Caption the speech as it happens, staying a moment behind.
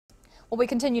Well, we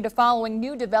continue to following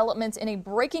new developments in a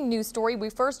breaking news story we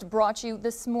first brought you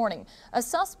this morning. A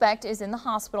suspect is in the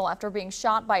hospital after being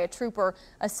shot by a trooper.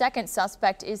 A second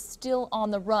suspect is still on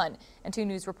the run. And 2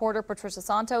 News reporter Patricia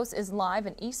Santos is live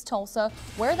in East Tulsa,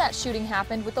 where that shooting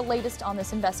happened, with the latest on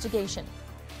this investigation.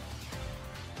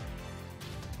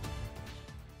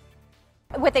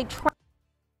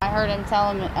 I heard him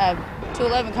tell him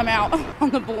 211 come out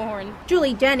on the bullhorn.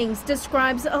 Julie Jennings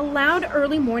describes a loud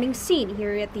early morning scene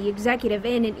here at the Executive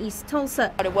Inn in East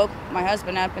Tulsa. It woke my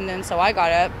husband up, and then so I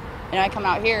got up and I come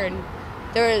out here and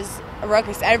there was a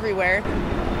ruckus everywhere.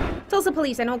 Tulsa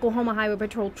police and Oklahoma Highway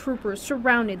Patrol troopers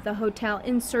surrounded the hotel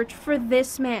in search for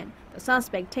this man, the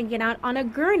suspect taken out on a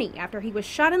gurney after he was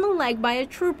shot in the leg by a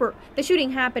trooper. The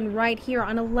shooting happened right here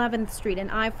on 11th Street and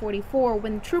I-44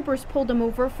 when troopers pulled him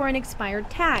over for an expired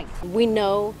tag. We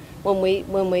know when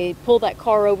we pull that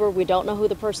car over, we don't know who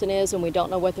the person is and we don't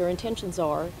know what their intentions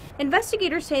are.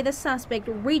 Investigators say the suspect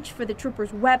reached for the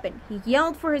trooper's weapon. He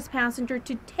yelled for his passenger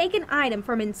to take an item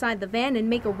from inside the van and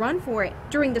make a run for it.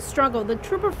 During the struggle, the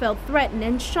trooper felt threatened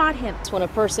and shot him. When a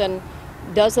person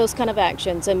does those kind of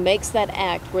actions and makes that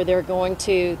act where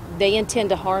they intend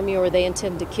to harm you or they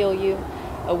intend to kill you,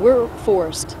 we're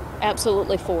forced,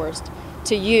 absolutely forced,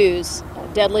 to use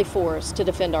deadly force to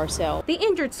defend ourselves. The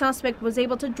injured suspect was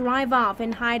able to drive off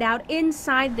and hide out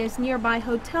inside this nearby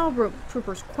hotel room.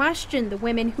 Troopers questioned the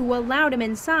women who allowed him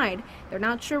inside. They're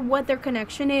not sure what their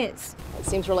connection is. It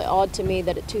seems really odd to me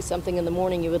that at 2-something in the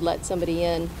morning you would let somebody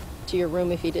in to your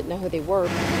room if you didn't know who they were.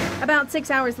 About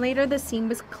 6 hours later, the scene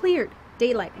was cleared.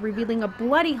 Daylight revealing a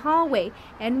bloody hallway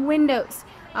and windows.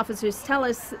 Officers tell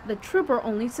us the trooper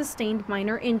only sustained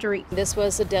minor injury. This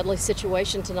was a deadly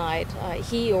situation tonight.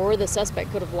 He or the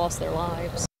suspect could have lost their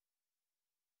lives.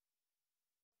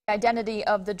 The identity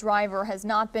of the driver has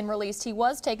not been released. He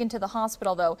was taken to the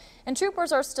hospital, though, and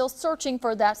troopers are still searching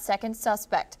for that second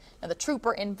suspect. Now, the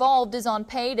trooper involved is on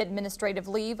paid administrative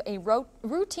leave, a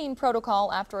routine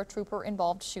protocol after a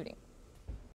trooper-involved shooting.